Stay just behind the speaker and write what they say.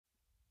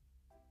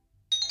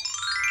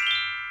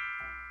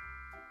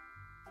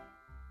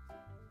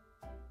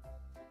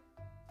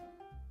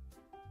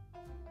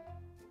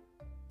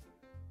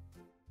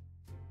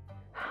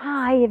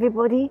Hi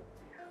everybody.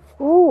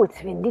 Oh,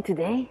 it's windy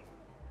today.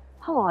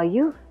 How are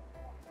you?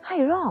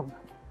 Hi Rob.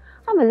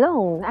 I'm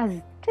alone,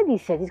 as Teddy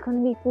said he's going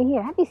to meet me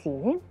here. Have you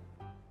seen him?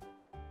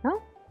 No?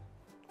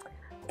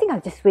 I think I'll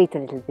just wait a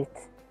little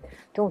bit.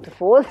 Don't want to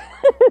fall.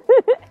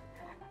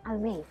 I'll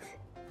wait.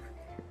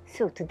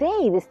 So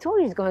today the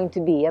story is going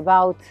to be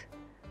about...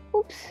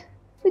 Oops,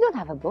 we don't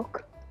have a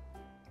book.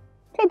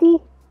 Teddy.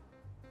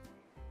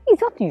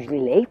 He's not usually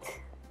late.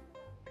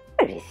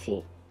 Where is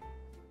he?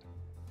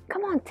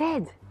 Come on,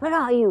 Ted. Where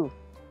are you?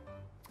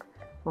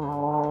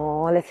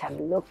 Oh, let's have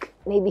a look.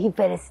 Maybe he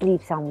fell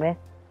asleep somewhere.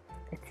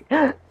 Let's see.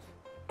 There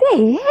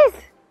he is.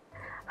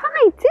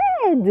 Hi,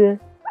 Ted.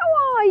 How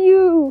are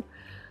you?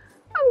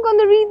 I'm going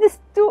to read the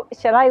story.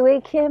 Shall I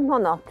wake him or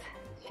not?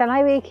 Shall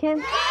I wake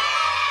him?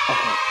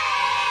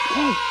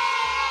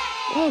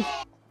 Okay.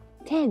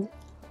 Ted.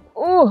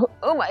 Oh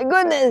my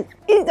goodness.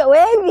 He's so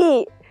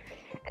heavy.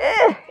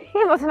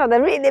 He must have had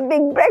a really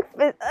big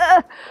breakfast.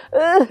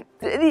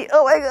 Teddy,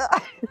 oh my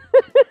God.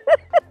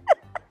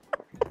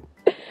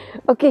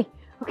 Okay,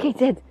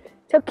 Ted,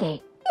 it's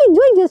okay.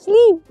 Enjoy your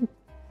sleep.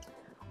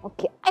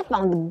 Okay, I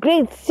found a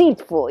great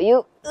seat for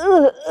you.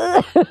 Oh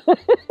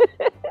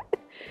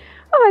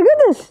my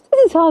goodness,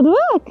 this is hard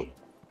work. The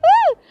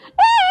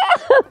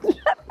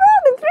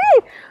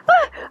tree.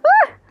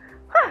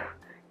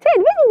 Ted,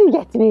 when did you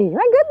get me?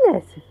 My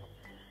goodness.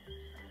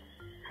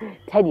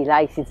 Teddy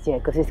likes it here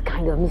because it's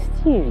kind of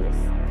mysterious.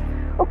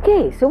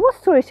 Okay, so what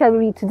story shall we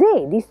read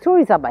today? These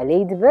stories are by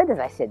Ladybird, as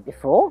I said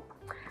before.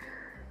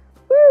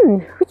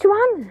 Which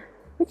one?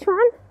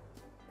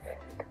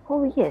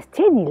 Oh yes,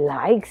 Teddy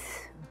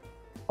likes,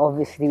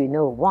 obviously we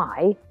know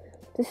why,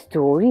 the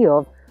story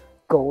of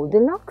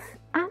Goldilocks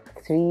and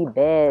 3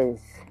 bears.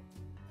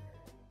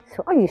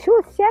 So are you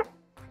sure, Chef?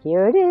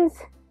 Here it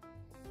is.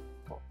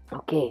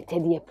 Okay,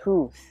 Teddy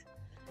approves.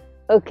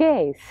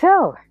 Okay,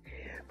 so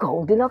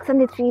Goldilocks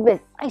and the 3 bears.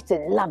 I used to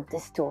love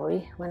this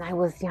story when I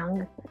was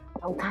young,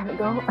 a long time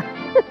ago.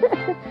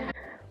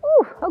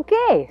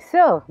 Okay,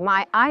 so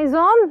my eyes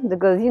on,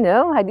 because you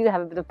know, I do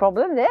have a bit of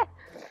problem there.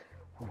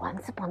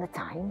 Once upon a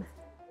time.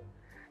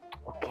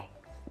 Okay,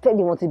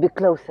 Teddy wants to be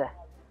closer.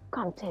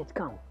 Come, Ted,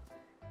 come.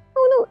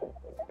 Oh no,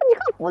 but you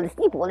can't fall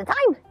asleep all the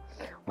time.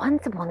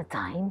 Once upon a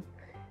time,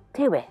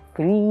 there were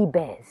 3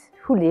 bears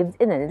who lived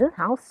in a little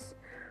house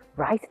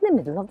right in the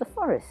middle of the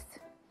forest.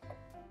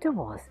 There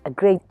was a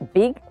great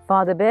big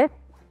father bear,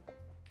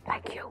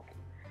 like you,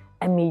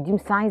 a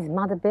medium-sized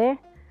mother bear,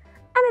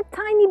 and a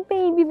tiny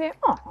baby bear.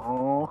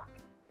 Oh!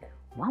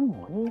 One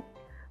morning,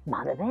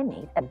 Mother Bear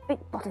made a big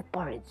pot of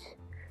porridge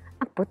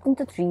and put it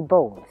into 3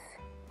 bowls.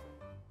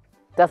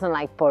 Doesn't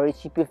like porridge,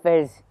 she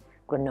prefers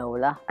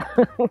granola.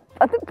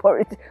 But the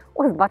porridge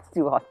was much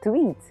too hot to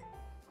eat.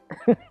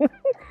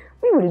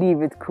 We will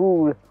leave it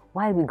cool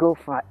while we go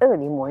for our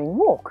early morning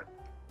walk,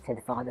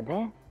 said Father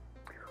Bear.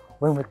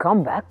 When we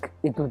come back,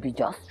 it will be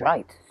just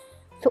right.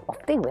 So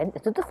off they went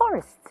into the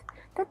forest.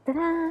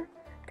 Da-da-da,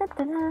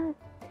 da-da-da.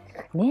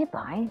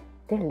 Nearby,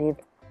 there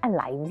lived a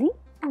lively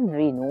and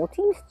very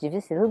naughty,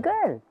 mischievous little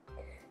girl.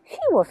 She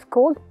was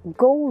called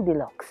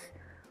Goldilocks.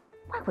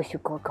 Why was she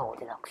called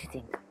Goldilocks, you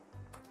think? I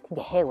think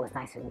her hair was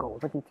nice and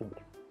gold. What do you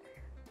think?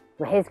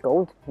 Her hair's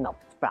gold? No,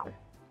 it's brown.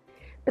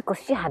 Because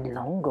she had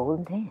long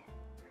golden hair.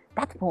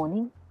 That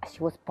morning, as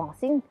she was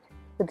passing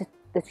the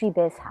 3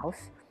 bears'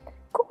 house,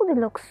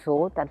 Goldilocks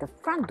saw that the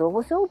front door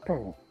was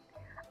open.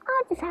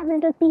 I'll just have a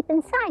little peep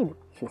inside,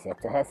 she said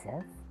to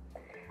herself.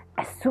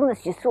 As soon as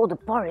she saw the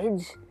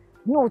porridge,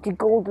 naughty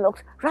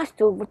Goldilocks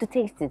rushed over to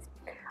taste it.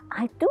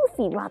 I do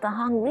feel rather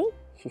hungry,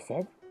 she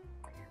said.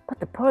 But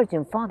the porridge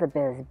in Father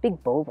Bear's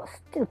big bowl was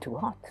still too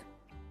hot.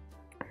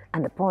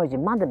 And the porridge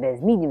in Mother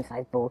Bear's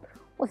medium-sized bowl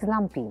was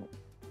lumpy.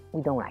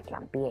 We don't like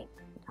lumpy, eh?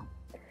 No.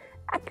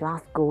 At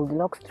last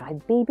Goldilocks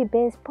tried Baby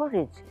Bear's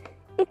porridge.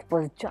 It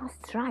was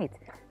just right,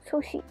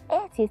 so she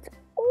ate it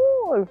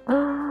all.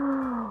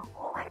 Oh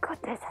my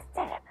goodness, that's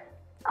terrible.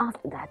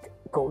 After that,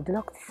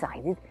 Goldilocks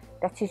decided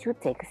that she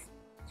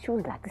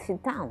would like to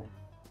sit down.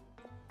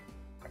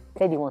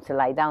 Teddy wants to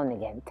lie down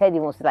again. Teddy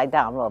wants to lie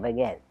down, Rob,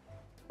 again.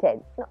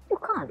 Ted, no, you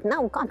can't.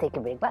 Now we can't take a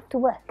break. Back to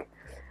work.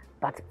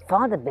 But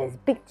Father Bear's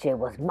big chair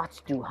was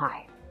much too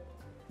high.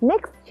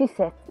 Next, she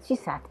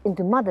sat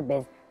into Mother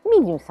Bear's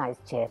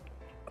medium-sized chair.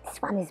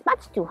 This one is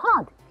much too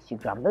hard, she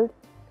grumbled.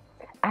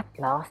 At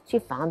last, she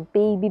found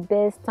Baby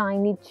Bear's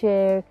tiny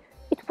chair.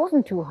 It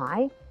wasn't too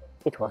high.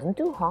 It wasn't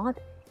too hard.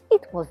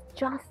 It was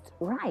just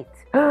right.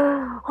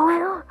 Oh my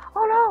God!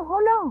 Oh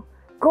no!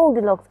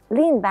 Goldilocks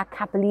leaned back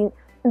happily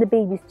in the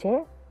baby's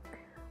chair.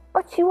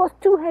 But she was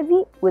too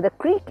heavy. With a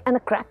creak and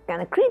a crack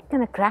and a creak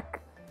and a crack,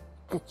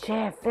 the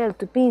chair fell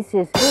to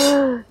pieces.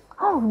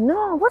 Oh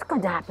no, what's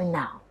going to happen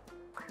now?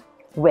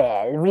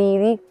 Well,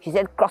 really, she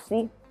said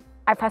crossly,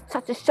 I've had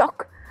such a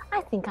shock.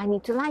 I think I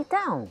need to lie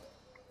down.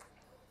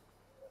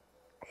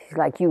 She's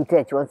like you,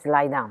 Ted. She wants to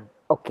lie down.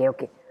 Okay.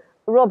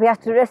 Robbie has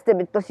to rest a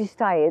bit because she's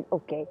tired.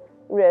 Okay,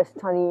 rest,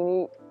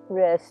 honey,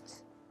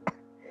 rest.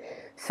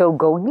 So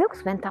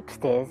Goldilocks went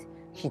upstairs.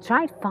 She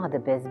tried Father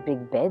Bear's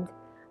big bed,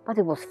 but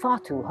it was far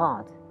too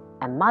hard.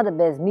 and Mother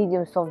Bear's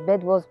medium soft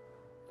bed was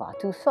far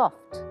too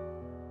soft.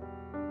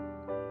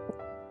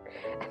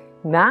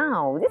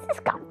 "Now, this is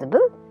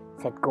comfortable,"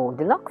 said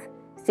Goldilocks,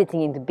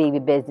 sitting into Baby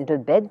Bear's little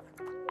bed,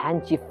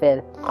 and she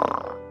fell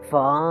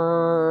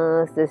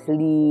fast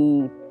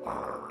asleep.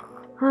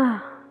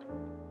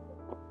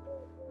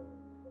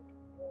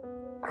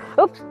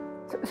 Oops,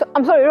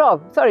 I'm sorry,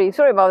 Rob. Sorry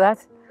about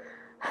that.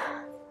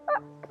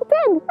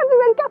 Then,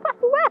 I have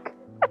to work.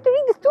 I have to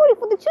read the story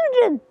for the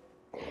children.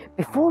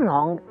 Before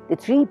long, the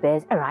 3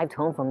 bears arrived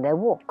home from their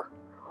walk.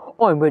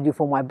 "I'm ready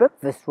for my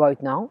breakfast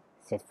right now,"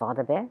 said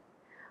Father Bear.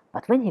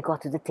 But when he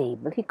got to the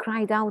table, he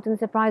cried out in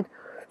surprise,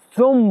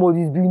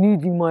 "Somebody's been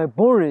eating my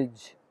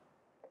porridge."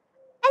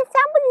 "And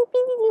somebody's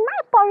been eating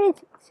my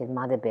porridge," said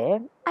Mother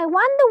Bear. "I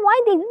wonder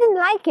why they didn't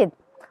like it."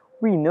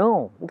 "We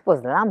know, it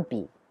was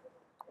lumpy."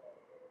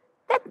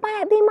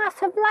 "They must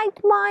have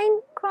liked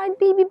mine," cried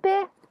Baby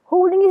Bear,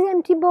 holding his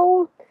empty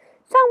bowl.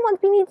 "Someone's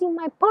been eating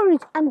my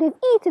porridge and they've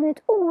eaten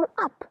it all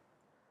up."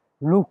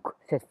 "Look,"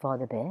 said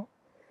Father Bear,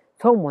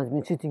 "someone's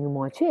been sitting in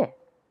my chair."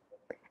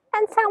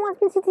 "And someone's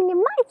been sitting in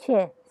my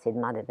chair," said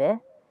Mother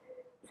Bear.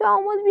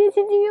 "Someone's been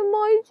sitting in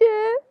my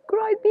chair,"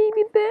 cried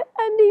Baby Bear,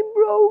 "and they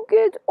broke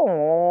it."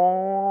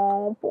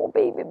 Oh, poor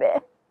Baby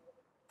Bear.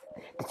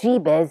 The 3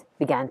 bears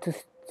began to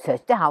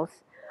search the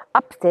house.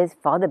 Upstairs,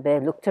 Father Bear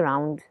looked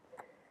around.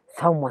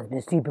 "Someone's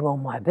been sleeping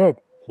on my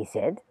bed," he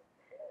said.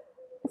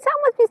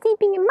 "Someone's been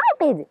sleeping in my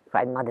bed,"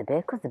 cried Mother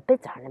Bear, because the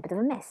beds are in a bit of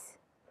a mess.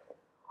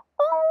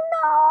 "Oh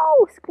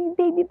no!" screamed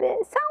Baby Bear.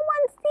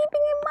 "Someone's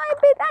sleeping in my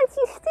bed and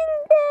she's still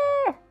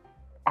there."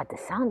 At the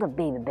sound of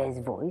Baby Bear's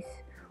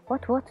voice,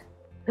 what?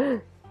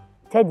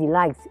 Teddy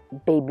likes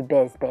Baby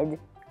Bear's bed.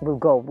 We'll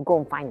go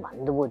and find one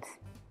in the woods.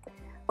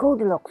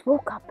 Goldilocks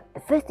woke up. The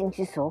first thing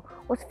she saw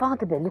was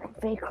Father Bear looking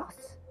very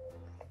cross.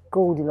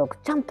 Goldilocks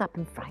jumped up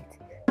in fright.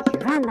 She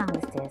ran down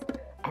the stairs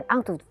and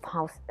out of the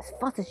house as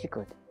fast as she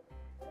could.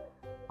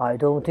 "I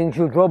don't think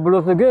she'll trouble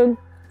us again,"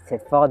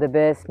 said Father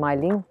Bear,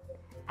 smiling.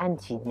 And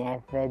she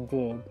never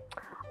did.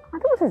 Oh,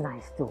 that was a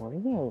nice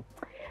story, eh?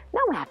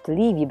 Now I have to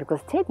leave you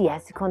because Teddy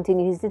has to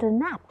continue his little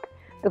nap.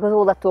 Because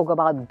all that talk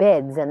about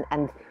beds and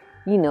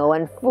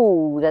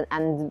food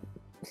and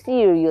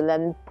cereal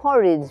and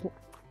porridge,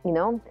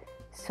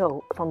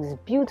 So from this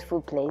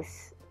beautiful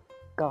place,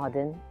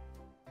 garden,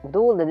 with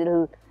all the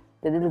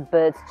little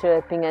birds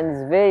chirping, and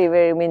it's very,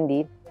 very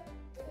windy.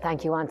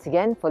 Thank you once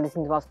again for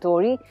listening to our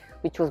story,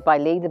 which was by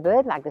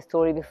Ladybird, like the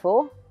story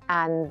before.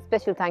 And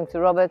special thanks to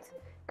Robert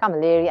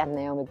Camilleri and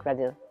Naomi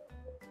Gradil.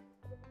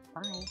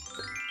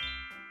 Bye.